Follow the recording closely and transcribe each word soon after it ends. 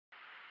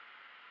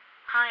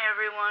Hi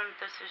everyone,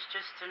 this is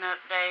just an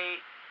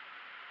update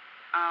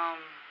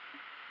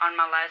on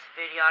my last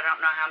video. I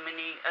don't know how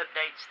many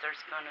updates there's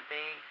going to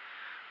be,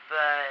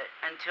 but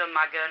until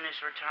my gun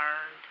is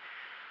returned,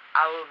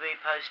 I will be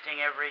posting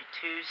every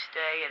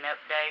Tuesday an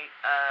update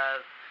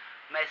of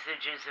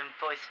messages and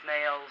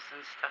voicemails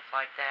and stuff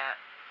like that.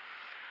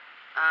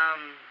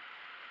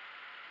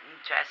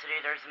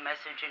 Chastity, there's a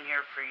message in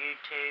here for you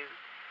too.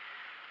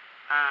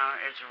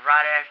 It's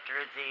right after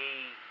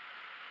the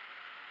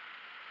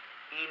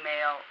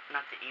email,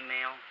 not the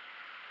email.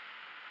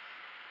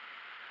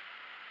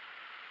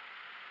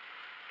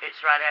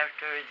 It's right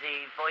after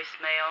the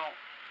voicemail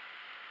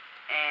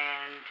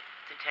and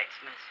the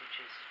text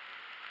messages.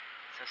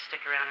 So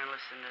stick around and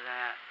listen to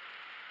that.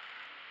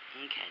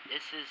 Okay,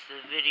 this is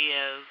the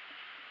video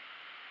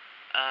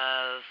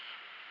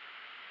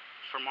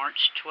for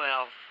March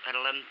 12th at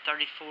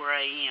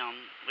 11:34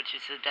 a.m., which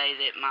is the day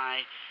that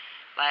my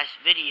last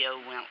video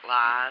went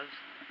live.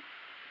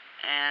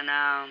 And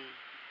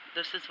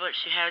this is what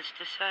she has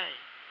to say.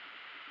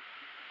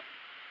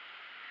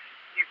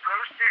 You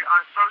posted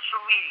on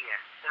social media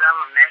that I'm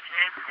a meth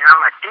head and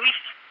I'm a thief.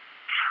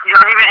 You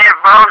don't even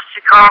have balls to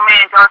call me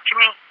and talk to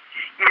me.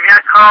 You have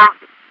not called,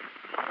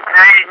 and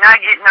I did not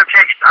get no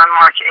text on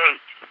March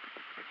 8th.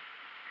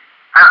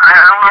 I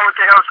don't know what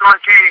the hell's going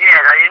through your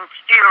head. I didn't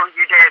steal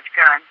your dad's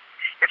gun.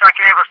 If I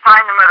can ever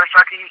find the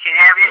motherfucker, you can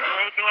have it. And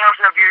anything else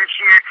of yours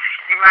here,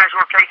 you might as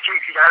well take too,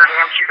 because I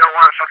damn sure don't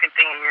want a fucking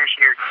thing of yours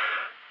here.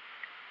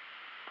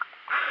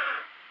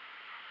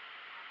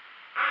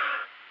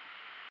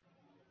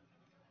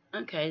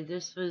 Okay,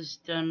 this was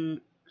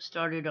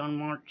started on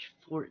March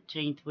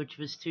 14th, which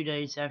was 2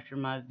 days after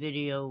my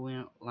video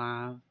went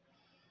live.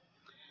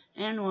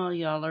 And while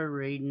y'all are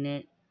reading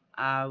it,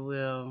 I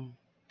will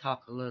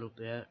talk a little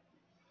bit.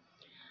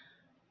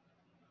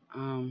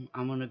 I'm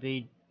going to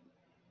be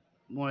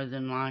more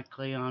than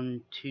likely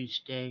on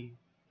Tuesday,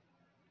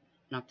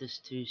 not this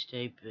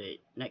Tuesday, but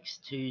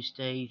next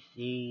Tuesday,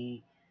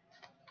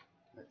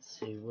 let's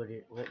see, what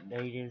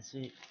date is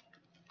it?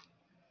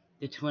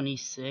 The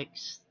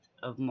 26th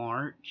of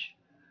March.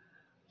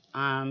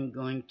 I'm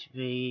going to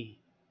be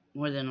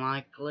more than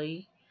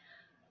likely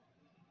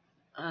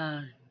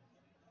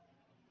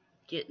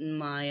getting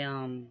my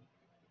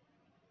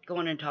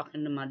going and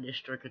talking to my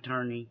district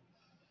attorney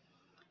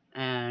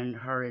and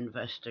her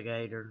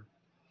investigator.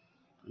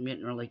 I'm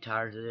getting really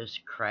tired of this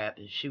crap.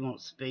 If she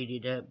won't speed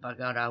it up, by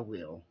God, I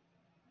will.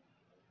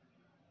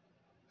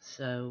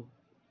 So,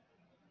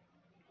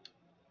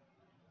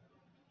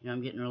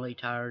 I'm getting really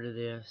tired of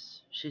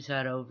this. She's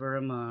had over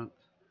a month,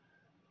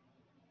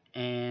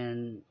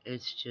 and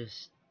it's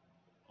just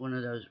one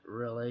of those,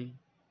 really.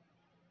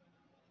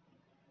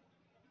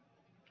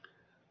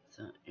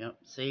 So, yep,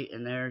 see,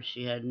 and there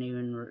she hadn't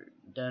even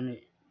done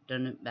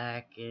it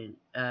back and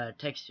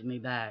texted me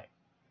back.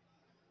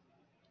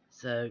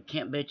 So,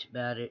 can't bitch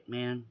about it,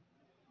 man.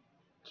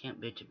 Can't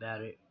bitch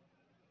about it.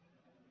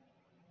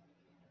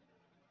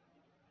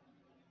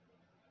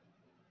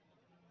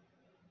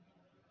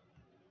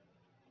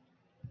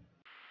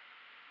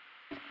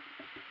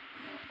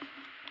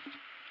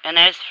 And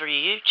as for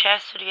you,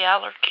 Chastity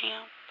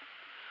Allerkamp,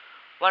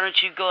 why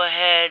don't you go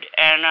ahead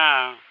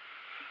and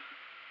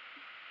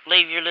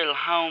leave your little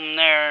home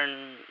there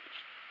and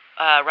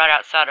right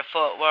outside of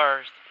Fort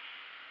Worth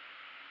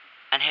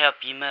and help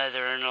your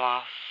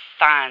mother-in-law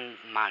find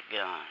my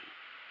gun.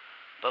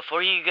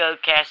 Before you go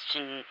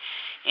casting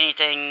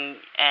anything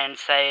and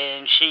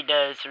saying she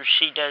does or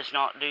she does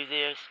not do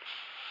this,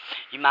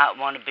 you might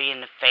want to be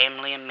in the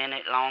family a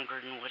minute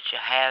longer than what you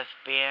have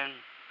been.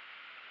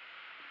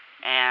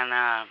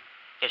 And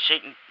if she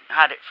can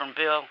hide it from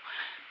Bill,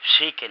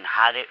 she can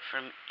hide it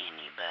from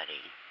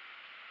anybody.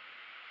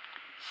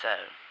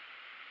 So,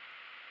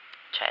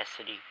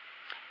 Chastity,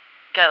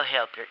 go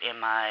help your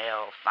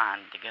MIL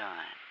find the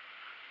gun.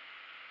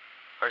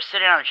 Or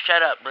sit down and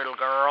shut up, little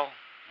girl.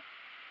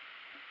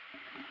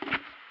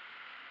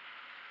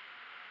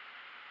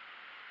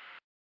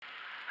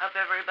 Hope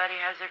everybody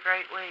has a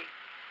great week.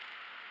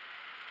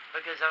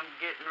 Because I'm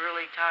getting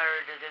really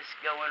tired of this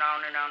going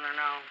on and on and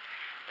on.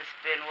 It's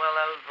been well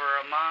over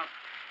a month,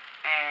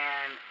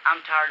 and I'm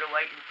tired of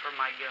waiting for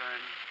my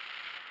gun.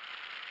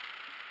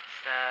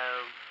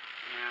 So,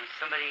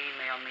 somebody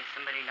email me.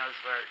 Somebody knows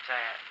where it's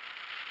at.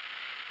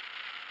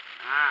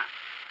 Alright.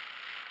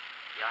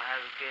 Y'all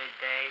have a good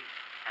day,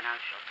 and I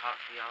shall talk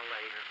to y'all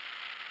later.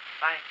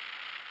 Bye.